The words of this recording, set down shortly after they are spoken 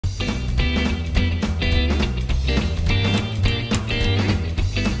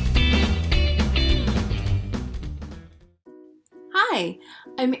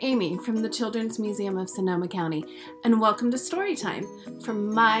I'm Amy from the Children's Museum of Sonoma County, and welcome to Storytime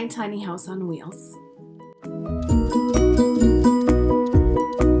from my tiny house on wheels.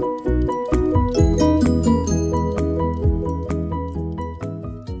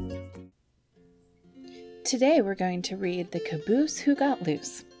 Today we're going to read The Caboose Who Got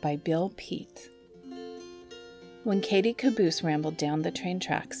Loose by Bill Peet. When Katy Caboose rambled down the train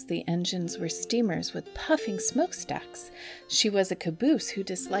tracks, the engines were steamers with puffing smokestacks. She was a caboose who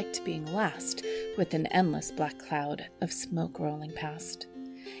disliked being last, with an endless black cloud of smoke rolling past.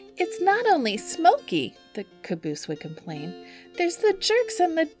 "It's not only smoky," the caboose would complain. "There's the jerks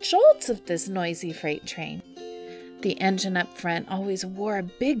and the jolts of this noisy freight train." The engine up front always wore a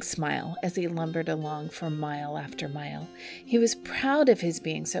big smile as he lumbered along for mile after mile. He was proud of his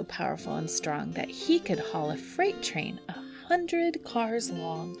being so powerful and strong that he could haul a freight train 100 cars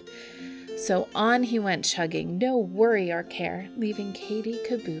long. So on he went chugging, no worry or care, leaving Katy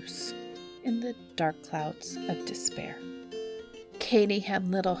Caboose in the dark clouds of despair. Katy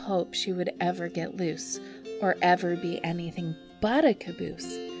had little hope she would ever get loose, or ever be anything but a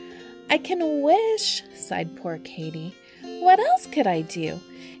caboose. "I can wish," sighed poor Katy. "What else could I do?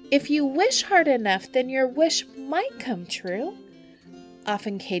 If you wish hard enough, then your wish might come true."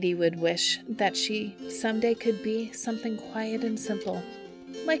 Often Katy would wish that she someday could be something quiet and simple,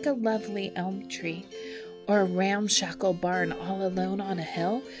 like a lovely elm tree, or a ramshackle barn all alone on a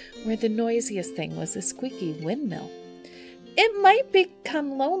hill where the noisiest thing was a squeaky windmill. "It might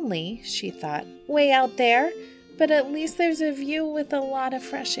become lonely," she thought, "way out there, but at least there's a view with a lot of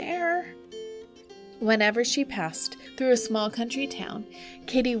fresh air." Whenever she passed through a small country town,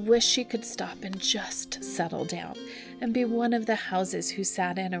 Katy wished she could stop and just settle down and be one of the houses who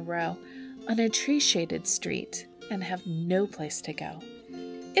sat in a row on a tree-shaded street and have no place to go.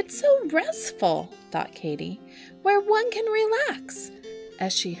 "It's so restful," thought Katy, "where one can relax,"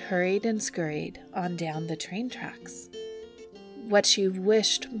 as she hurried and scurried on down the train tracks. What she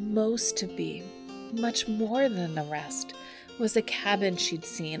wished most to be, much more than the rest, was a cabin she'd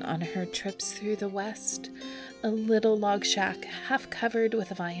seen on her trips through the West, a little log shack half covered with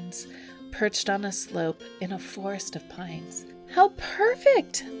vines, perched on a slope in a forest of pines. "How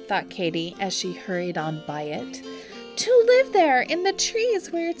perfect," thought Katy as she hurried on by it, "to live there in the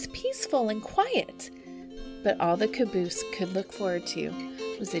trees where it's peaceful and quiet." But all the caboose could look forward to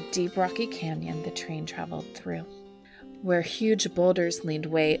was a deep rocky canyon the train traveled through, where huge boulders leaned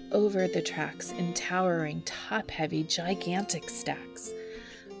way over the tracks in towering, top-heavy, gigantic stacks.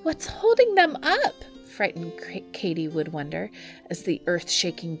 "What's holding them up?" frightened Katy would wonder as the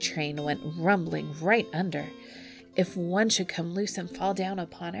earth-shaking train went rumbling right under. If one should come loose and fall down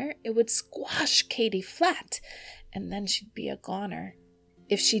upon her, it would squash Katy flat, and then she'd be a goner.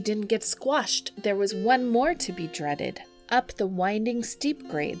 If she didn't get squashed, there was one more to be dreaded, up the winding steep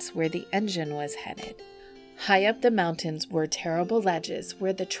grades where the engine was headed. High up the mountains were terrible ledges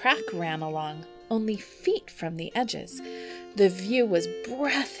where the track ran along, only feet from the edges. The view was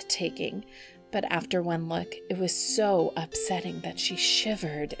breathtaking, but after one look, it was so upsetting that she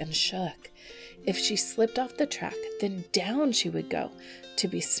shivered and shook. If she slipped off the track, then down she would go, to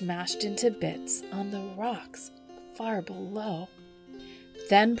be smashed into bits on the rocks far below.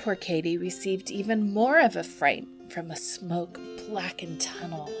 Then poor Katy received even more of a fright from a smoke-blackened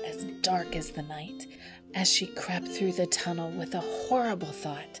tunnel as dark as the night, as she crept through the tunnel with a horrible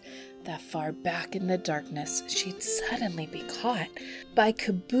thought that far back in the darkness she'd suddenly be caught by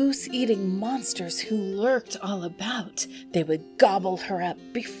caboose-eating monsters who lurked all about. They would gobble her up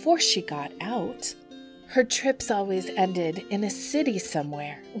before she got out. Her trips always ended in a city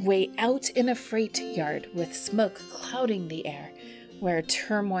somewhere, way out in a freight yard with smoke clouding the air, where a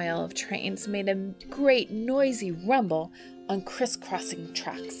turmoil of trains made a great noisy rumble on crisscrossing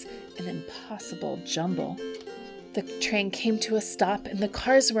tracks, an impossible jumble. The train came to a stop and the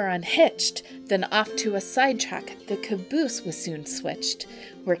cars were unhitched. Then off to a sidetrack, the caboose was soon switched,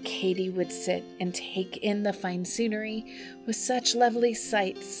 where Katy would sit and take in the fine scenery with such lovely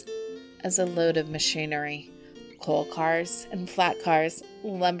sights as a load of machinery. Coal cars and flat cars,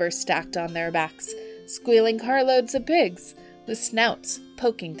 lumber stacked on their backs, squealing carloads of pigs with snouts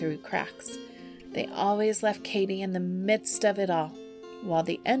poking through cracks. They always left Katy in the midst of it all, while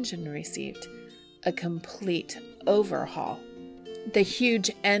the engine received a complete overhaul. The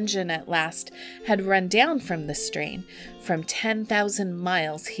huge engine at last had run down from the strain. From 10,000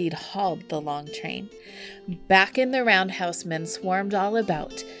 miles he'd hauled the long train. Back in the roundhouse men swarmed all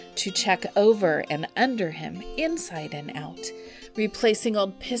about to check over and under him, inside and out, replacing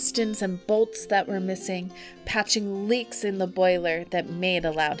old pistons and bolts that were missing, patching leaks in the boiler that made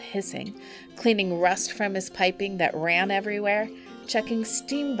a loud hissing, cleaning rust from his piping that ran everywhere, checking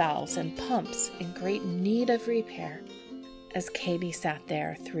steam valves and pumps in great need of repair. As Katy sat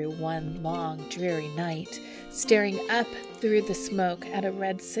there through one long, dreary night, staring up through the smoke at a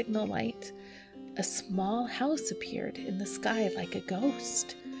red signal light, a small house appeared in the sky like a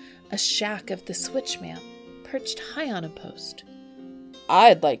ghost, a shack of the switchman, perched high on a post.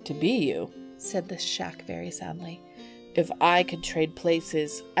 "I'd like to be you," said the shack very sadly. "If I could trade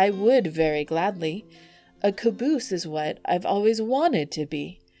places, I would very gladly. A caboose is what I've always wanted to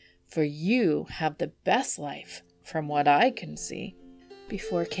be, for you have the best life, from what I can see."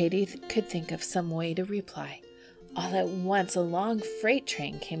 Before Katy could think of some way to reply, all at once a long freight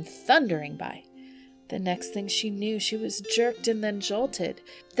train came thundering by. The next thing she knew, she was jerked and then jolted,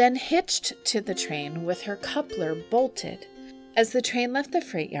 then hitched to the train with her coupler bolted. As the train left the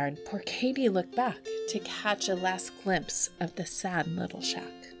freight yard, poor Katy looked back to catch a last glimpse of the sad little shack.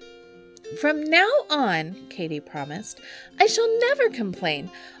 "From now on," Katy promised, "I shall never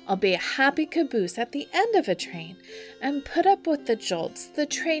complain. I'll be a happy caboose at the end of a train, and put up with the jolts, the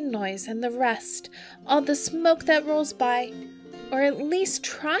train noise, and the rest, all the smoke that rolls by, or at least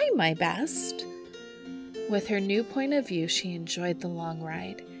try my best." With her new point of view, she enjoyed the long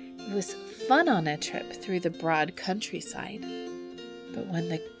ride. It was fun on a trip through the broad countryside. But when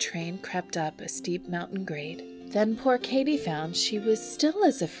the train crept up a steep mountain grade, then poor Katy found she was still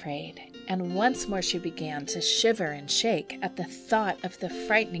as afraid, and once more she began to shiver and shake at the thought of the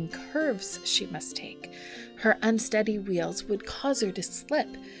frightening curves she must take. Her unsteady wheels would cause her to slip,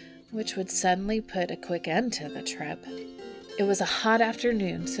 which would suddenly put a quick end to the trip. It was a hot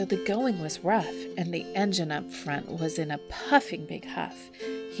afternoon, so the going was rough, and the engine up front was in a puffing big huff.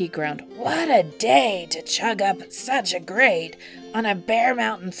 He groaned, "What a day to chug up such a grade on a bare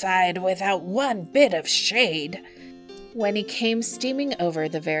mountainside without one bit of shade." When he came steaming over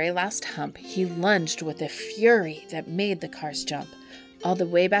the very last hump, he lunged with a fury that made the cars jump, all the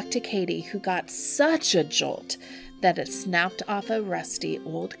way back to Katy, who got such a jolt that it snapped off a rusty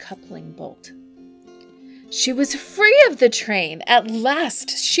old coupling bolt. She was free of the train! At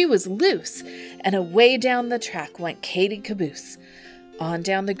last she was loose, and away down the track went Katy Caboose. On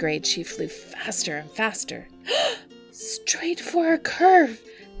down the grade she flew faster and faster, straight for a curve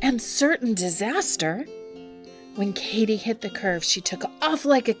and certain disaster. When Katy hit the curve, she took off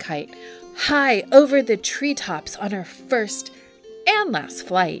like a kite, high over the treetops on her first and last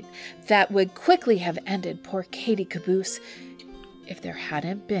flight that would quickly have ended poor Katy Caboose if there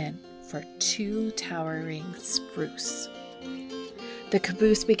hadn't been for two towering spruce. The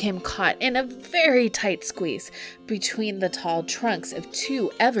caboose became caught in a very tight squeeze between the tall trunks of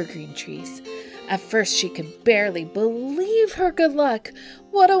two evergreen trees. At first she could barely believe her good luck.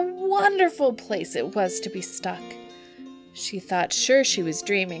 What a wonderful place it was to be stuck. She thought sure she was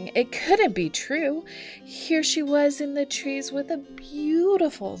dreaming. It couldn't be true. Here she was in the trees with a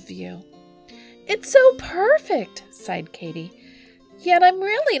beautiful view. "It's so perfect," sighed Katy. "Yet I'm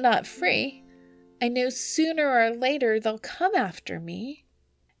really not free. I know sooner or later they'll come after me."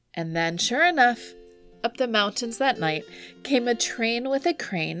 And then, sure enough, up the mountains that night came a train with a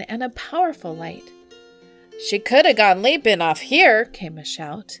crane and a powerful light. "She could have gone leaping off here," came a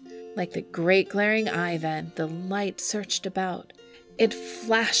shout. Like the great glaring eye then, the light searched about. It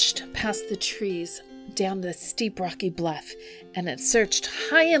flashed past the trees, down the steep rocky bluff, and it searched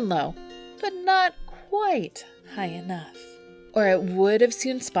high and low, but not quite high enough, or it would have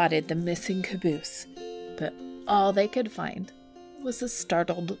soon spotted the missing caboose. But all they could find was a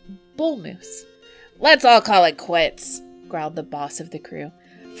startled bull moose. "Let's all call it quits," growled the boss of the crew.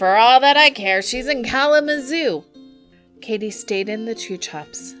 "For all that I care, she's in Kalamazoo." Katy stayed in the tree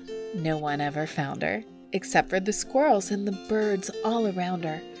tops. No one ever found her, except for the squirrels and the birds all around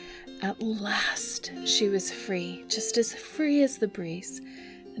her. At last she was free, just as free as the breeze.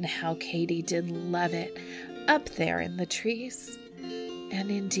 And how Katy did love it, up there in the trees.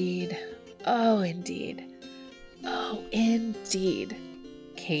 And indeed, oh indeed,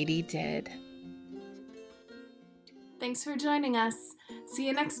 Katy did. Thanks for joining us. See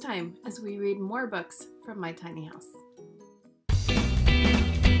you next time as we read more books from my tiny house.